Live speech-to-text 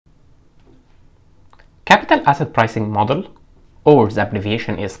Capital asset pricing model, or the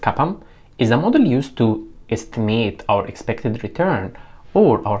abbreviation is CAPM, is a model used to estimate our expected return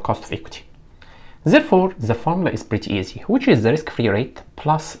or our cost of equity. Therefore, the formula is pretty easy, which is the risk-free rate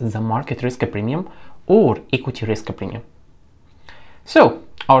plus the market risk premium or equity risk premium. So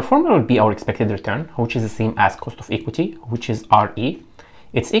our formula will be our expected return, which is the same as cost of equity, which is RE.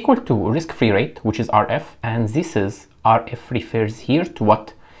 It's equal to risk-free rate, which is RF, and this is RF refers here to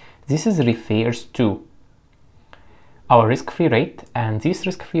what? This is refers to our risk-free rate, and this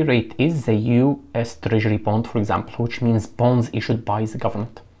risk-free rate is the US Treasury bond, for example, which means bonds issued by the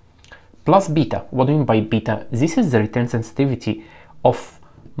government. Plus beta. What do you mean by beta? This is the return sensitivity of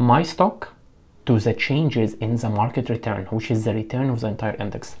my stock to the changes in the market return, which is the return of the entire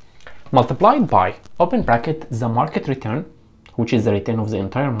index, multiplied by, open bracket, the market return, which is the return of the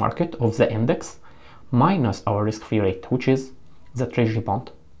entire market of the index, minus our risk-free rate, which is the Treasury bond.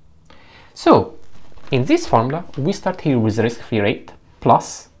 So in this formula, we start here with the risk-free rate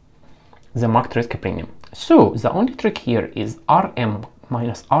plus the market risk premium. So the only trick here is RM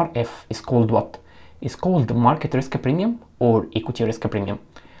minus RF is called what? Is called market risk premium or equity risk premium,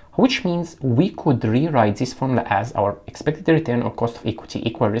 which means we could rewrite this formula as our expected return or cost of equity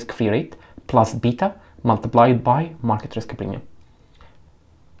equal risk-free rate plus beta multiplied by market risk premium.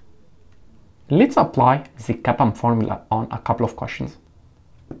 Let's apply the CAPM formula on a couple of questions.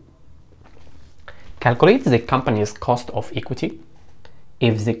 Calculate the company's cost of equity.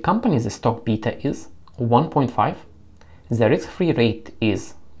 If the company's stock beta is 1.5, the risk-free rate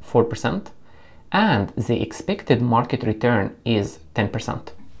is 4%, and the expected market return is 10%.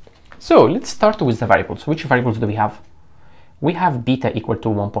 So let's start with the variables. Which variables do we have? We have beta equal to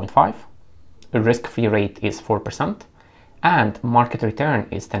 1.5, risk-free rate is 4%, and market return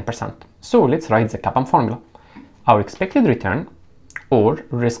is 10%. So let's write the CAPM formula. Our expected return or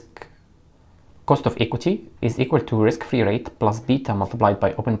cost of equity is equal to risk-free rate plus beta multiplied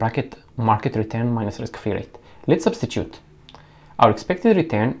by, open bracket, market return minus risk-free rate. Let's substitute. Our expected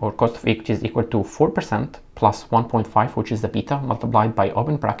return or cost of equity is equal to 4% plus 1.5, which is the beta, multiplied by,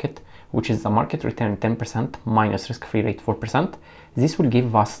 open bracket, which is the market return 10% minus risk-free rate 4%. This will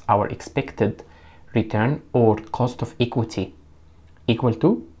give us our expected return or cost of equity equal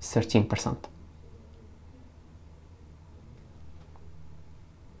to 13%.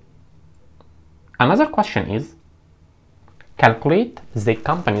 Another question is, calculate the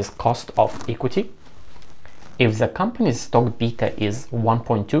company's cost of equity. If the company's stock beta is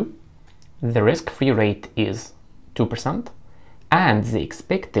 1.2, the risk-free rate is 2%, and the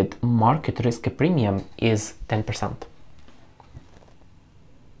expected market risk premium is 10%.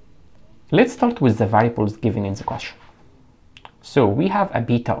 Let's start with the variables given in the question. So we have a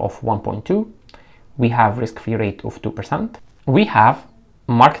beta of 1.2, we have risk-free rate of 2%, we have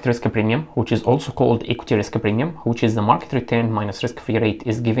market risk premium, which is also called equity risk premium, which is the market return minus risk-free rate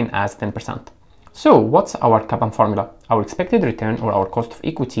is given as 10%. So what's our CAPM formula? Our expected return or our cost of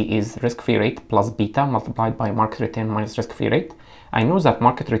equity is risk-free rate plus beta multiplied by market return minus risk-free rate. I know that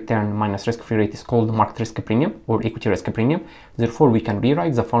market return minus risk-free rate is called market risk premium or equity risk premium. Therefore, we can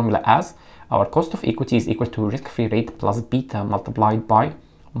rewrite the formula as our cost of equity is equal to risk-free rate plus beta multiplied by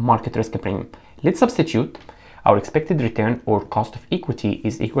market risk premium. Let's substitute. Our expected return or cost of equity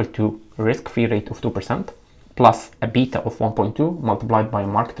is equal to risk-free rate of 2% plus a beta of 1.2 multiplied by a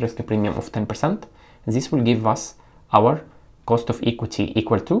market risk premium of 10%. This will give us our cost of equity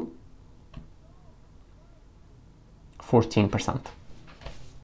equal to 14%.